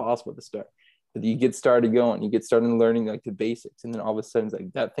looks impossible at the start. But you get started going, you get started learning like the basics, and then all of a sudden it's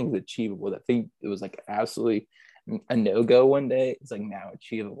like that thing's achievable. That thing, it was like absolutely a no-go one day. It's like now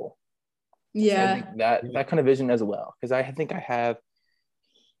achievable. Yeah, so that kind of vision as well, because I think I have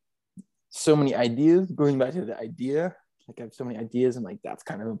so many ideas. Going back to the idea, like I have so many ideas, and like that's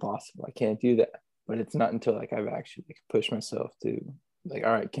kind of impossible. I can't do that. But it's not until like I've actually pushed myself to like,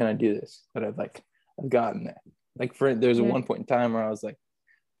 all right, can I do this? That I've gotten there. Like there's a one point in time where I was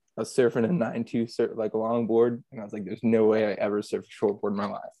surfing a 9.2 like a longboard, and I was like, there's no way I ever surf a shortboard in my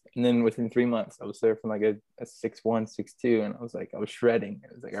life. And then within 3 months, I was surfing like a 6'1", 6'2", and I was shredding.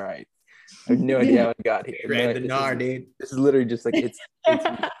 I was like, all right, I have no idea how I got here. Shred the gnar, dude. This is literally just like it's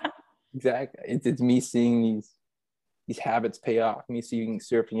exactly. It's me seeing these habits pay off. Me seeing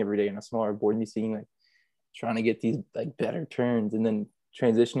surfing every day on a smaller board, me seeing like trying to get these like better turns, and then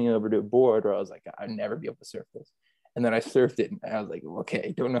transitioning over to a board where I was like, I'd never be able to surf this. And then I surfed it, and I was like,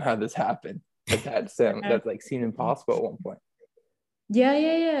 okay, don't know how this happened, but that's like seemed impossible at one point.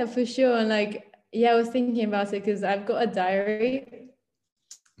 Yeah, for sure. And like, I was thinking about it because I've got a diary,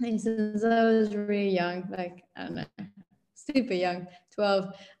 and since I was really young, like I don't know, super young,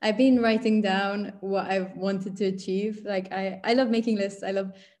 12, I've been writing down what I've wanted to achieve. Like I love making lists. I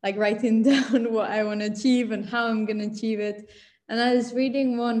love like writing down what I want to achieve and how I'm going to achieve it. And I was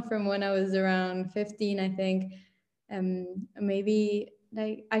reading one from when I was around 15, I think, maybe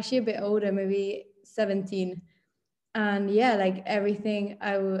like actually a bit older, maybe 17. And yeah, like everything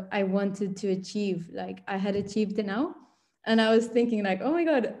I wanted to achieve, like I had achieved it now. And I was thinking like, oh my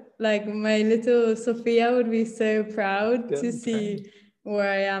God, like my little Sophia would be so proud to see where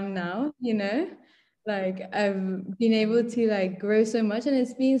I am now, you know? Like I've been able to like grow so much, and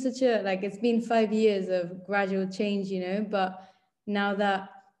it's been such a, like, it's been 5 years of gradual change, you know? But now that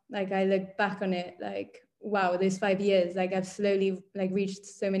like I look back on it, like, wow, those 5 years, like I've slowly like reached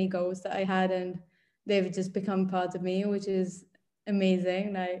so many goals that I had, and they've just become part of me, which is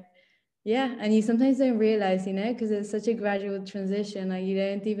amazing. Like, yeah, and you sometimes don't realize, you know, because it's such a gradual transition. Like you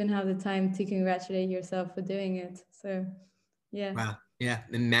don't even have the time to congratulate yourself for doing it. So, yeah. Wow. Yeah.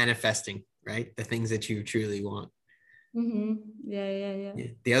 And manifesting, right? The things that you truly want. Mm-hmm. Yeah.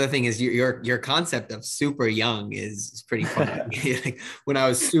 The other thing is your concept of super young is pretty funny. Like when I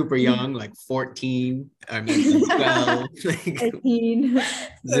was super young, like 14, I mean, like 12, like 18. as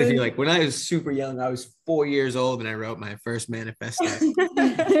if you're like, when I was super young, I was 4 years old and I wrote my first manifesto.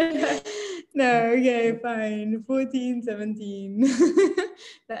 No, okay, fine. 14, 17.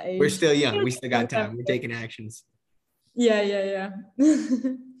 That age. We're still young. We still got time. We're taking actions. Yeah.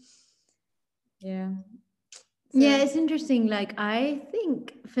 Yeah. Yeah, it's interesting. Like, I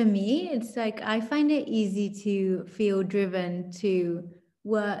think for me, it's like I find it easy to feel driven to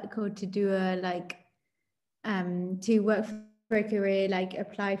work or to do a to work for a career, like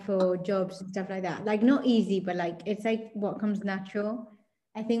apply for jobs and stuff like that. Like, not easy, but like it's like what comes natural.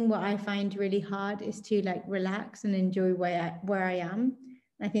 I think what I find really hard is to like relax and enjoy where I am.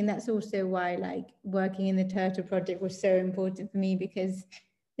 I think that's also why like working in the Turtle Project was so important for me, because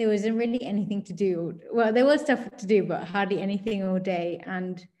there wasn't really anything to do. Well, there was stuff to do, but hardly anything all day.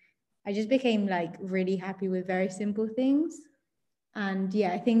 And I just became like really happy with very simple things. And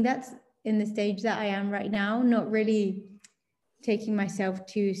yeah, I think that's in the stage that I am right now, not really taking myself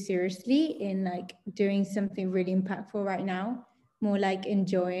too seriously in like doing something really impactful right now, more like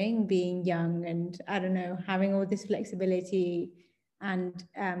enjoying being young and, I don't know, having all this flexibility and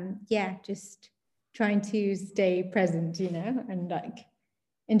yeah, just trying to stay present, you know, and like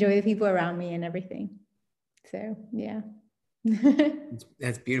enjoy the people around me and everything. So yeah.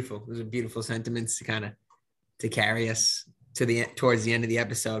 That's beautiful. Those are beautiful sentiments to kind of to carry us to towards the end of the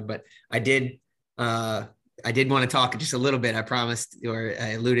episode. But I did want to talk just a little bit. I promised, or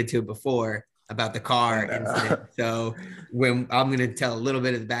I alluded to it before, about the car incident. So when I'm going to tell a little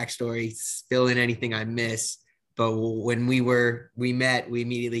bit of the backstory, fill in anything I miss. But when we met, we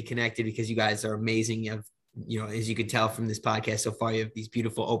immediately connected because you guys are amazing. You have, you know, as you could tell from this podcast so far, you have these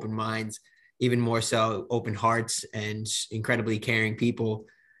beautiful open minds, even more so open hearts and incredibly caring people.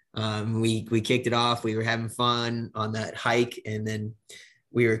 We kicked it off. We were having fun on that hike, and then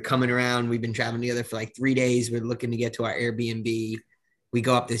we were coming around. We've been traveling together for like 3 days. We're looking to get to our Airbnb. We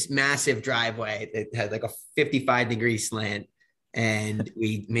go up this massive driveway that had like a 55-degree slant, and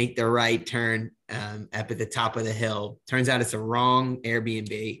we make the right turn up at the top of the hill. Turns out it's a wrong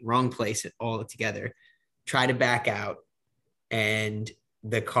Airbnb, wrong place altogether. Try to back out, and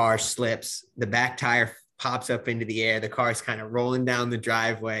the car slips. The back tire pops up into the air. The car's kind of rolling down the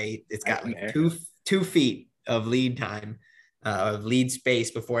driveway. It's got like two feet of lead time, of lead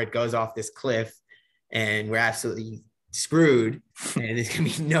space before it goes off this cliff, and we're absolutely screwed. And there's gonna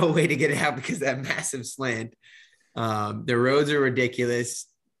be no way to get it out because of that massive slant. The roads are ridiculous.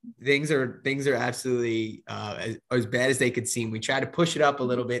 Things are absolutely as bad as they could seem. We try to push it up a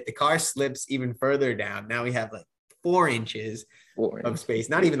little bit. The car slips even further down. Now we have like 4 inches of space,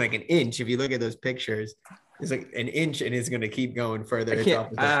 not even like an inch. If you look at those pictures, it's like an inch, and it's going to keep going further.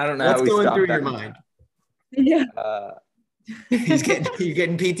 I don't know. What's going through your mind? Yeah. You're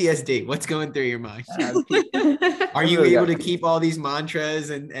getting PTSD. What's going through your mind? Are you able to keep all these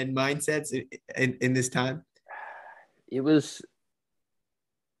mantras and mindsets in this time? It was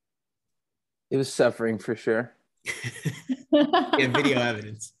suffering for sure. Yeah, video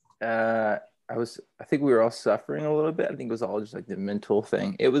evidence. I think we were all suffering a little bit. I think it was all just like the mental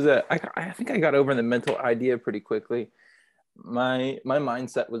thing. It was I think I got over the mental idea pretty quickly. My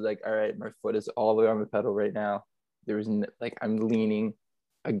mindset was like, all right, my foot is all the way on the pedal right now. Like I'm leaning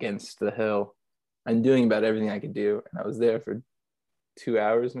against the hill. I'm doing about everything I could do. And I was there for 2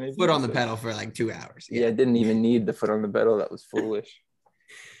 hours, maybe. Foot on the pedal for like 2 hours. Yeah, I didn't even need the foot on the pedal. That was foolish.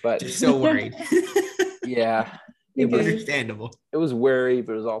 But just so worried. Yeah. It was understandable. It was worry,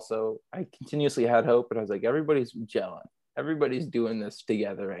 but it was also, I continuously had hope, but I was like, everybody's gelling. Everybody's doing this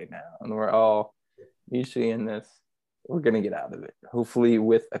together right now. And we're all mutually in this. We're going to get out of it. Hopefully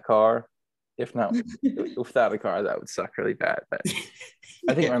with a car. If not, without a car, that would suck really bad. But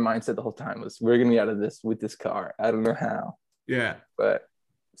I think my mindset the whole time was, we're going to get out of this with this car. I don't know how. Yeah. But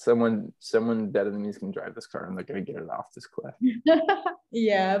someone better than me is gonna drive this car and they're gonna get it off this cliff.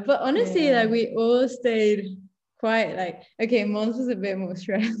 Yeah, but honestly, Yeah. like we all stayed quite like, okay, Mons was a bit more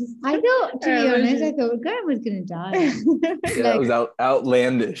stressed. I thought, to be Yeah, honest, she- I thought Graham was gonna die. Yeah, that was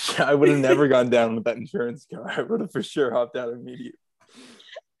outlandish. I would have never gone down with that insurance car. I would have for sure hopped out immediately.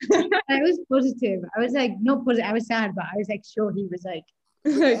 I was positive. I was like, not positive. I was sad, but I was like, sure, he was like,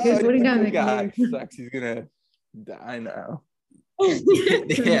 Like, Just putting down poor the guy canoe. sucks. He's gonna die now.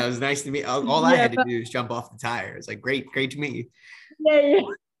 Yeah, it was nice to meet. All I Yeah, had to but- do was jump off the tire. It's like great to meet you. yeah,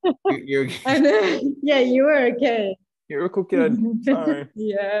 You're, I know. yeah, you were okay. You're a cool kid. Sorry.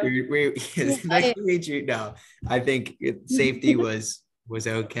 Yeah. it's nice to meet you. No, I think safety was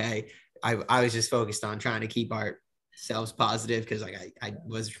okay. I was just focused on trying to keep ourselves positive because like I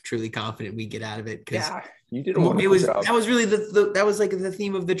was truly confident we'd get out of it because Yeah, you did a it wonderful was job. that was really that was like the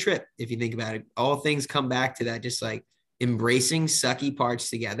theme of the trip. If you think about it, all things come back to that, just like embracing sucky parts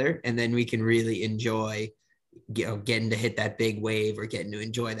together, and then we can really enjoy getting to hit that big wave or getting to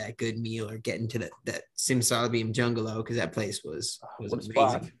enjoy that good meal or getting to that Simsalabim Jungalow because that place was What a amazing.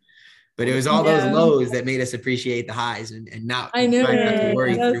 spot. But it was all those Yeah. lows that made us appreciate the highs and not I know. trying not to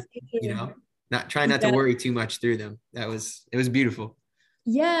worry That's through, true. you know, trying not to Yeah. worry too much through them. It was beautiful.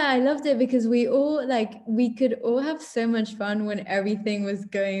 Yeah, I loved it because we could all have so much fun when everything was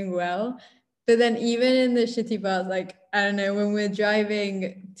going well. But then even in the shitty parts, like, I don't know, when we're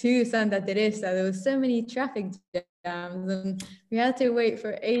driving to Santa Teresa, there was so many traffic jams and we had to wait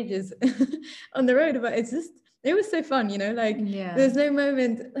for ages on the road. But it was so fun, you know, like Yeah. there's no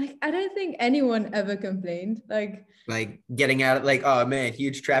moment, like, I don't think anyone ever complained. Like, Getting out, like, oh man,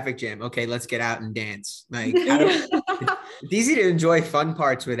 huge traffic jam. Okay, let's get out and dance. Like, it's easy to enjoy fun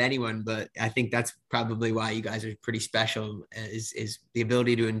parts with anyone, but I think that's probably why you guys are pretty special is the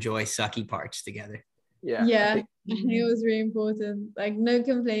ability to enjoy sucky parts together. Yeah. yeah, I think- I think it was really important. Like, no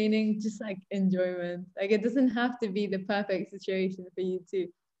complaining, just like enjoyment. Like, it doesn't have to be the perfect situation for you to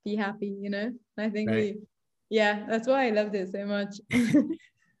be happy, you know? I think Right. that's why I loved it so much.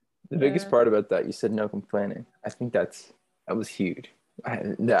 The biggest Yeah. part about that, you said no complaining. I think that was huge.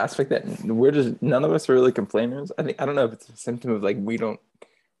 The aspect that none of us are really complainers. I don't know if it's a symptom of like we don't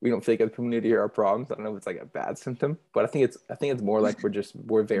feel like a community or our problems. I don't know if it's like a bad symptom, but I think it's more like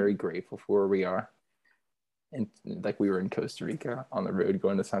we're very grateful for where we are. And like we were in Costa Rica on the road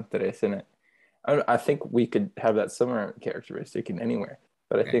going to Santa Teresa, and I think we could have that similar characteristic in anywhere.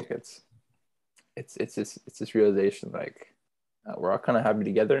 But I think it's this realization like we're all kind of happy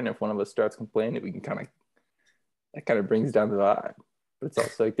together, and if one of us starts complaining, we can that kind of brings down the vibe. But it's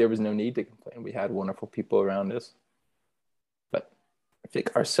also like there was no need to complain. We had wonderful people around us, but I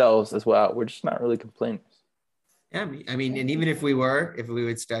think ourselves as well, we're just not really complainers. Yeah, I mean, and even if we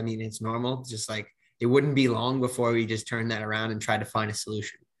would start, I mean, it's normal. It's just like it wouldn't be long before we just turned that around and tried to find a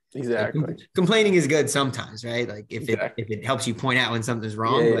solution. Exactly. Like, complaining is good sometimes, right? Like if Exactly. it helps you point out when something's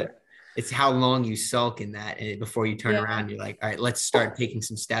wrong, Yeah. but it's how long you sulk in that and before you turn Yeah. around. You're like, all right, let's start taking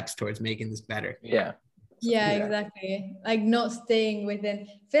some steps towards making this better. Yeah. Yeah, exactly. Like not staying within.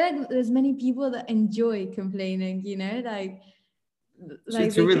 I feel like there's many people that enjoy complaining, you know, like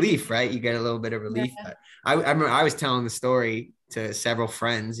It's a relief, right? You get a little bit of relief. Yeah. I remember I was telling the story to several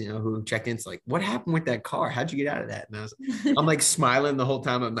friends, you know, who checked in. It's like, what happened with that car? How'd you get out of that? And I'm like smiling the whole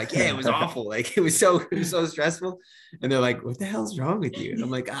time. I'm like, yeah, it was awful. Like it was so stressful. And they're like, what the hell's wrong with you? And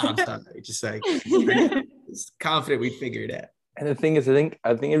I'm like, I'm sorry. Just like just confident we'd figure it out. And the thing is, I think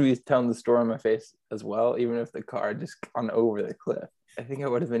if he was telling the story on my face as well, even if the car had just gone over the cliff, I think I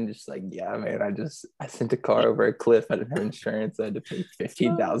would have been just like, yeah, man, I sent a car over a cliff. I didn't have insurance. I had to pay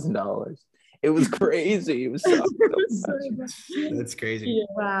 $15,000. It was crazy. It was so much. That's crazy. Yeah.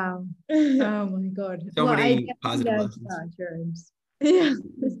 Wow. Oh my God. So many I positive definitely lessons. love insurance. Yeah. It's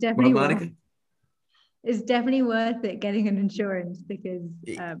Well, definitely Monica, it's definitely worth it getting an insurance because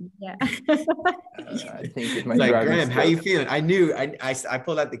Yeah. yeah. I think with my it's like, driving Graham, how you skills- feeling? I knew I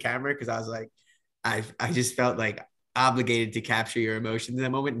pulled out the camera because I was like, I just felt like obligated to capture your emotions in that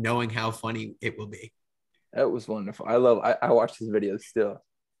moment, knowing how funny it will be. That was wonderful. I watch his videos still.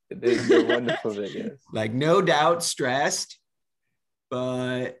 They're wonderful videos. Like no doubt stressed,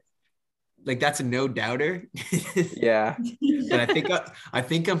 but like that's a no doubter. Yeah. But I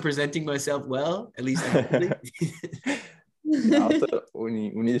think I'm presenting myself well, at least. Also,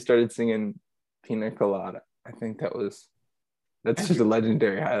 when you started singing Pina Colada, I think that's just a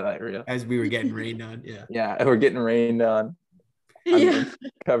legendary highlight reel. As we were getting rained on, yeah. Yeah, and we're getting rained on. I'm Yeah. gonna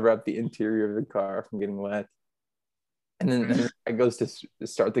cover up the interior of the car from getting wet. And then it goes to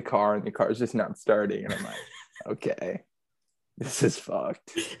start the car, and the car's just not starting. And I'm like, okay, this is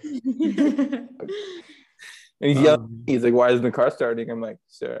fucked. And he's yelling. He's like, "Why isn't the car starting?" I'm like,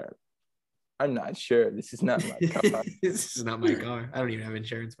 "Sir, I'm not sure. This is not my car. This is not my car. I don't even have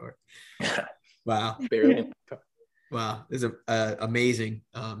insurance for it." Wow. Barely in my car." Wow. These are amazing,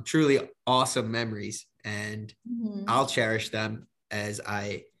 truly awesome memories. And I'll cherish them as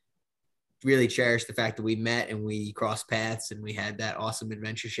I really cherish the fact that we met and we crossed paths and we had that awesome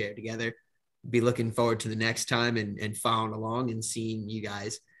adventure shared together. Be looking forward to the next time and following along and seeing you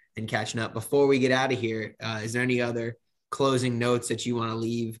guys and catching up. Before we get out of here, is there any other closing notes that you want to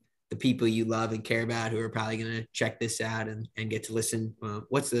leave the people you love and care about who are probably going to check this out and get to listen?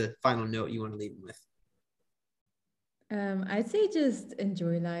 What's the final note you want to leave them with? I'd say just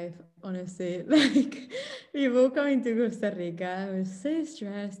enjoy life, honestly. Like, before coming to Costa Rica, I was so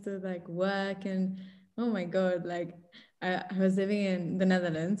stressed with like work and oh my God, like I was living in the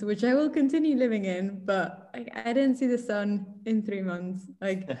Netherlands, which I will continue living in, but I didn't see the sun in 3 months.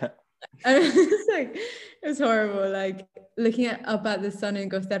 Like, it was horrible. Like looking up at the sun in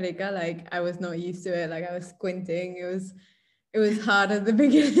Costa Rica, like I was not used to it. Like I was squinting. It was hard at the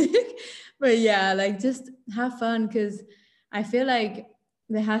beginning. But yeah, like just have fun, because I feel like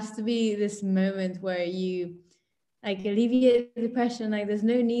there has to be this moment where you like alleviate depression. Like there's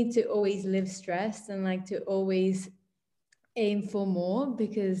no need to always live stressed and like to always aim for more,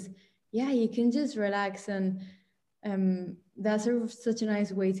 because yeah, you can just relax, and that's such a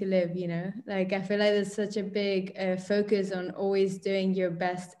nice way to live, you know. Like I feel like there's such a big focus on always doing your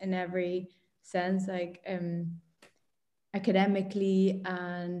best in every sense, like academically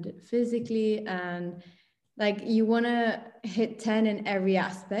and physically, and like you want to hit 10 in every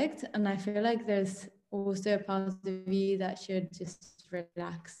aspect. And I feel like there's also a part of you that should just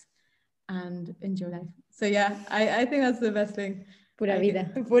relax and enjoy life. So yeah, I think that's the best thing. Pura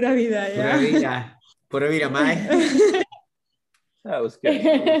vida. Pura vida, yeah. Pura vida. Pura vida, Mai. That was good.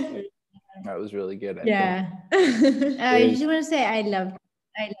 That was really good. I just want to say I love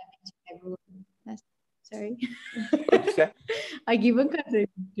everyone. Sorry. I keep on cutting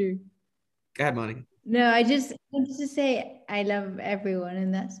too. Go ahead, Monica. No, I just wanted to say I love everyone,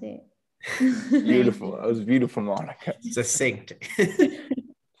 and that's it. Beautiful. That was beautiful, Monica. Succinct.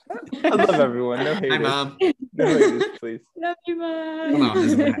 I love everyone. No haters. Hi, Mom. No haters, please. Love you, Mom. Mom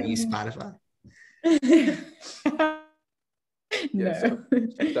doesn't know how to use Spotify. Yeah, so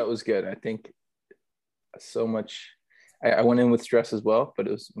that was good. I think so much. I went in with stress as well, but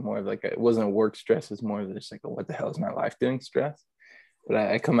it was more of like it wasn't a work stress. It's more of just like, what the hell is my life doing stress? But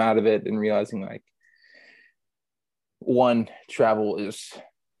I come out of it and realizing like, one, travel is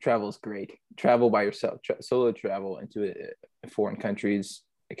great. Travel by yourself, solo travel into foreign countries,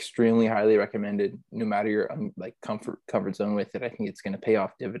 extremely highly recommended. No matter your like comfort zone with it, I think it's going to pay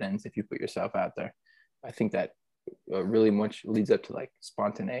off dividends if you put yourself out there. I think that really much leads up to like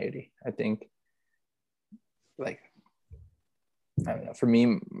spontaneity. I think like, I don't know, for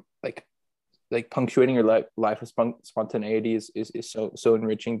me, like punctuating your life with spontaneity is so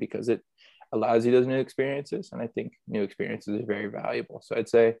enriching, because it allows you those new experiences. And I think new experiences are very valuable. So I'd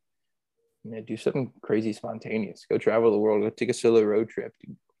say, do something crazy spontaneous. Go travel the world. Go take a solo road trip.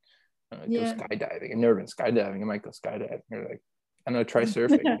 Go skydiving. I've never been skydiving. I might go skydiving. Or like, I don't know, try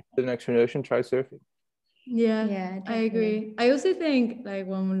surfing. The next ocean, try surfing. Yeah, I agree. I also think like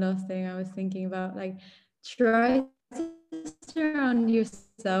one last thing I was thinking about, like try to surround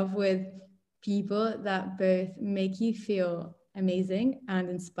yourself with people that both make you feel amazing and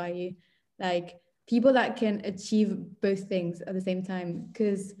inspire you, like people that can achieve both things at the same time.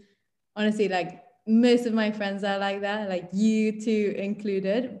 Because honestly, like most of my friends are like that, like you two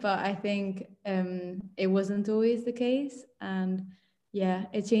included, but I think it wasn't always the case. And yeah,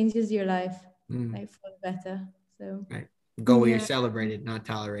 it changes your life like for the better. So right. Go where you're celebrated, not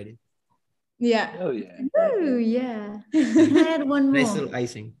tolerated. Yeah. Oh yeah. Oh yeah. I had one more. Nice little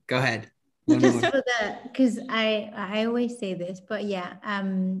icing. Go ahead. Just for that, because I always say this, but yeah,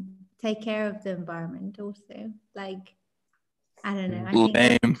 take care of the environment also. Like, I don't know.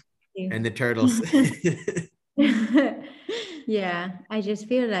 I think and the turtles. Yeah, I just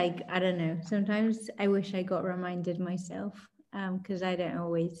feel like, I don't know. Sometimes I wish I got reminded myself. Because I don't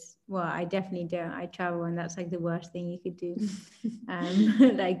always, well, I definitely don't. I travel, and that's like the worst thing you could do.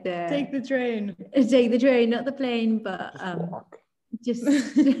 Like take the train, not the plane, but just walk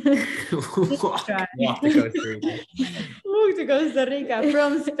to Costa Rica. Walk to Costa Rica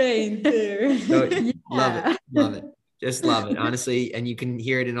from Spain too. So, love it. Just love it, honestly. And you can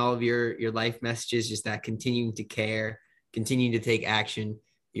hear it in all of your life messages, just that continuing to care, continuing to take action.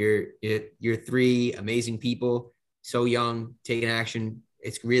 You're three amazing people. So young, taking action.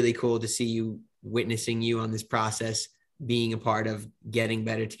 It's really cool to see you, witnessing you on this process, being a part of getting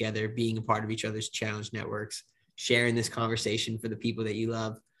better together, being a part of each other's challenge networks. sharing this conversation for the people that you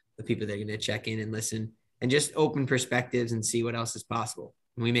love, the people that are going to check in and listen, and just open perspectives and see what else is possible.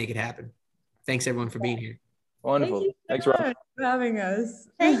 And we make it happen. Thanks everyone for being here. Wonderful. Thank Thanks, you so Rob. much for having us.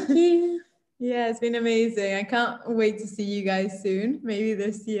 Thank you. Yeah, it's been amazing. I can't wait to see you guys soon. Maybe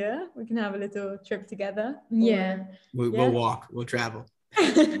this year we can have a little trip together. Yeah. We'll walk, we'll travel.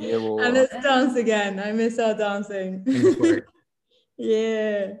 And let's dance again. I miss our dancing.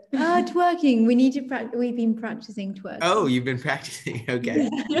 Yeah. Twerking. We need to practice. We've been practicing twerking. Oh, you've been practicing. Okay.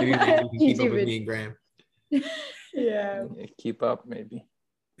 Maybe we can keep up with me and Graham. Yeah. Keep up, maybe.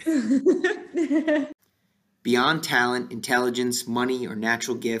 Beyond talent, intelligence, money, or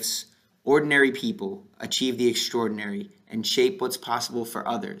natural gifts, ordinary people achieve the extraordinary and shape what's possible for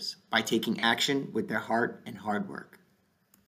others by taking action with their heart and hard work.